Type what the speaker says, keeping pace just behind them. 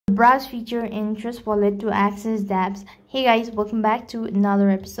Browse feature in Trust Wallet to access dApps. Hey guys, welcome back to another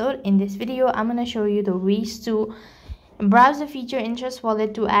episode. In this video, I'm going to show you the ways to browse the feature in Trust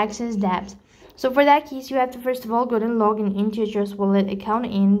Wallet to access dApps. So for that case, you have to first of all go and log in into your Trust Wallet account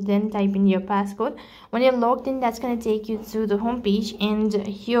and then type in your passcode. When you're logged in, that's going to take you to the home page, and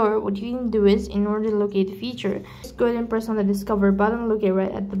here what you can do is, in order to locate the feature, just go ahead and press on the discover button, locate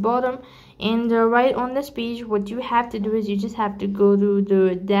right at the bottom, and right on this page what you have to do is you just have to go to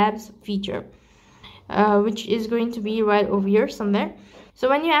the dApps feature, which is going to be right over here somewhere. So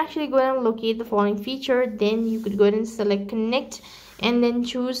when you actually go and locate the following feature, then you could go ahead and select connect and then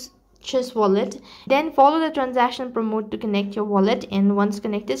choose Trust Wallet. Then follow the transaction promote to connect your wallet, and once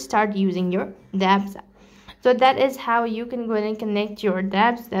connected, start using your dApps app. So that is how you can go ahead and connect your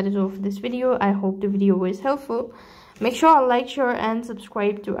dApps. That is all for this video. I hope the video was helpful. Make sure to like, share and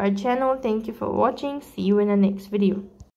subscribe to our channel. Thank you for watching. See you in the next video.